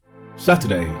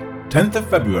Saturday, 10th of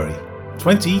February,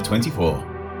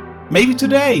 2024. Maybe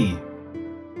today.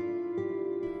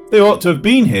 They ought to have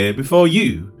been here before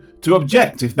you to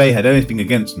object if they had anything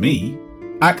against me.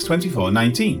 Acts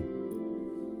 24:19.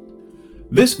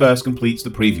 This verse completes the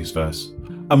previous verse.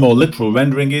 A more literal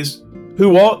rendering is,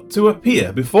 who ought to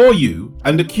appear before you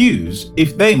and accuse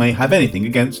if they may have anything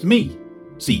against me.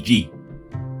 CG.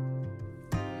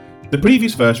 The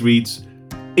previous verse reads,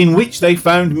 in which they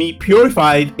found me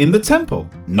purified in the temple,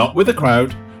 not with the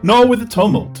crowd, nor with the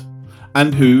tumult,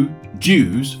 and who,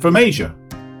 Jews from Asia.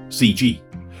 CG.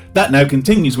 That now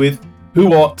continues with,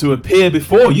 who ought to appear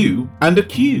before you and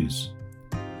accuse.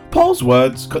 Paul's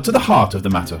words cut to the heart of the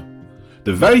matter.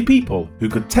 The very people who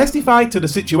could testify to the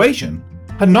situation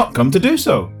had not come to do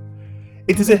so.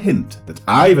 It is a hint that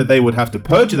either they would have to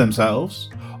perjure themselves,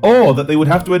 or that they would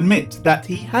have to admit that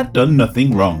he had done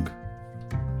nothing wrong.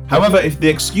 However, if the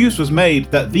excuse was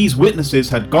made that these witnesses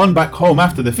had gone back home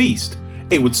after the feast,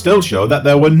 it would still show that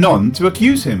there were none to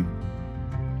accuse him.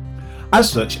 As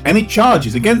such, any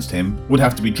charges against him would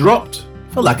have to be dropped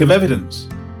for lack of evidence.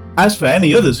 As for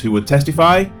any others who would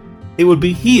testify, it would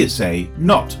be hearsay,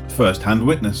 not first-hand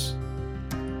witness.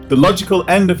 The logical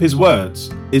end of his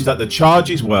words is that the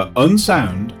charges were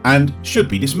unsound and should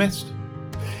be dismissed.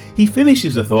 He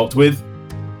finishes the thought with,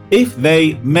 if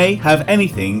they may have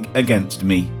anything against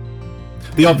me.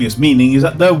 The obvious meaning is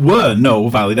that there were no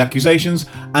valid accusations,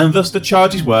 and thus the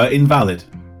charges were invalid.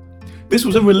 This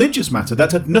was a religious matter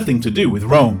that had nothing to do with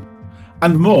Rome.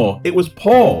 And more, it was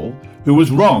Paul who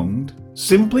was wronged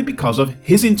simply because of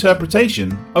his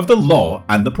interpretation of the law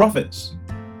and the prophets.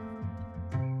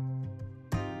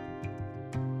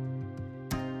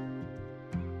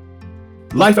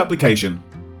 Life application.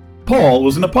 Paul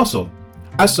was an apostle.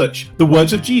 As such, the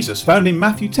words of Jesus found in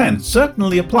Matthew 10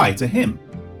 certainly apply to him.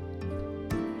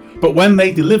 But when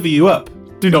they deliver you up,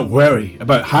 do not worry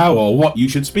about how or what you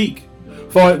should speak,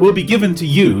 for it will be given to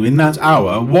you in that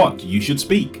hour what you should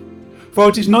speak. For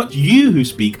it is not you who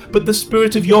speak, but the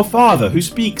Spirit of your Father who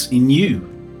speaks in you.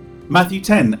 Matthew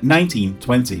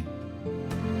 10:19-20.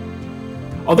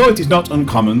 Although it is not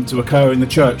uncommon to occur in the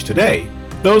church today,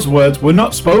 those words were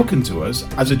not spoken to us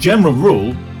as a general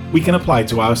rule we can apply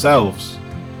to ourselves.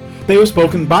 They were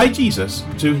spoken by Jesus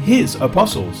to his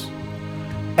apostles.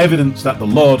 Evidence that the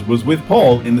Lord was with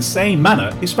Paul in the same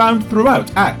manner is found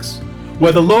throughout Acts,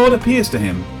 where the Lord appears to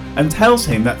him and tells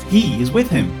him that he is with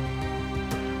him.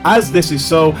 As this is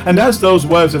so, and as those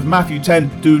words of Matthew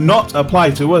 10 do not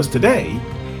apply to us today,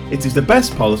 it is the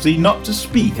best policy not to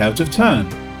speak out of turn.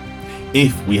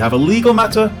 If we have a legal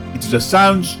matter, it is a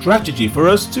sound strategy for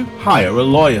us to hire a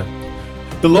lawyer.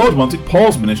 The Lord wanted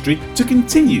Paul's ministry to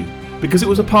continue because it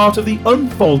was a part of the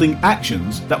unfolding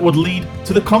actions that would lead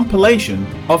to the compilation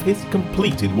of his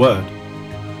completed word.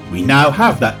 We now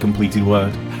have that completed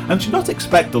word, and should not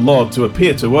expect the Lord to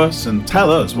appear to us and tell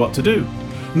us what to do,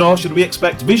 nor should we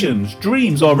expect visions,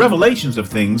 dreams, or revelations of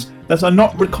things that are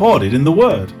not recorded in the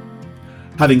word.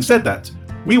 Having said that,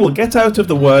 we will get out of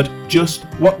the word just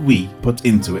what we put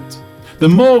into it. The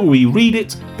more we read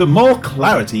it, the more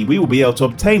clarity we will be able to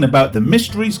obtain about the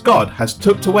mysteries God has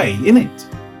tucked away in it.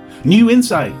 New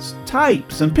insights,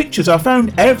 types, and pictures are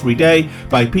found every day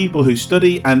by people who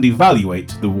study and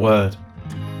evaluate the Word.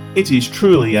 It is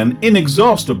truly an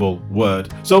inexhaustible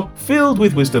Word, so filled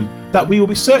with wisdom that we will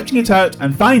be searching it out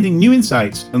and finding new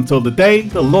insights until the day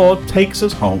the Lord takes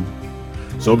us home.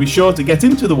 So be sure to get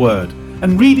into the Word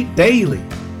and read it daily.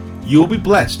 You'll be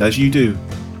blessed as you do.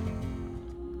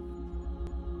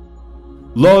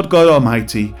 Lord God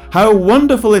Almighty, how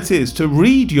wonderful it is to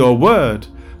read your Word,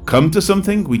 come to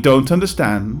something we don't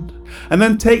understand, and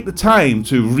then take the time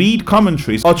to read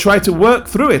commentaries or try to work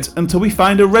through it until we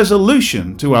find a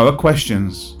resolution to our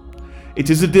questions. It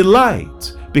is a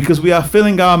delight because we are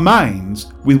filling our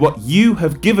minds with what you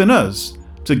have given us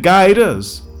to guide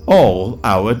us all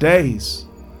our days.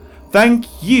 Thank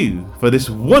you for this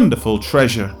wonderful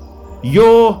treasure,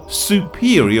 your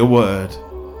superior word.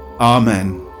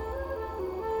 Amen.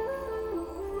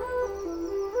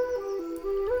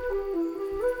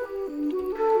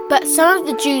 But some of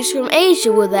the Jews from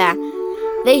Asia were there.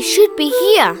 They should be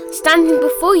here, standing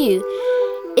before you.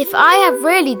 If I have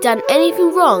really done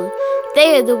anything wrong,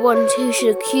 they are the ones who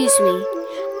should accuse me.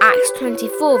 Acts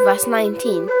 24 verse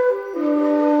 19.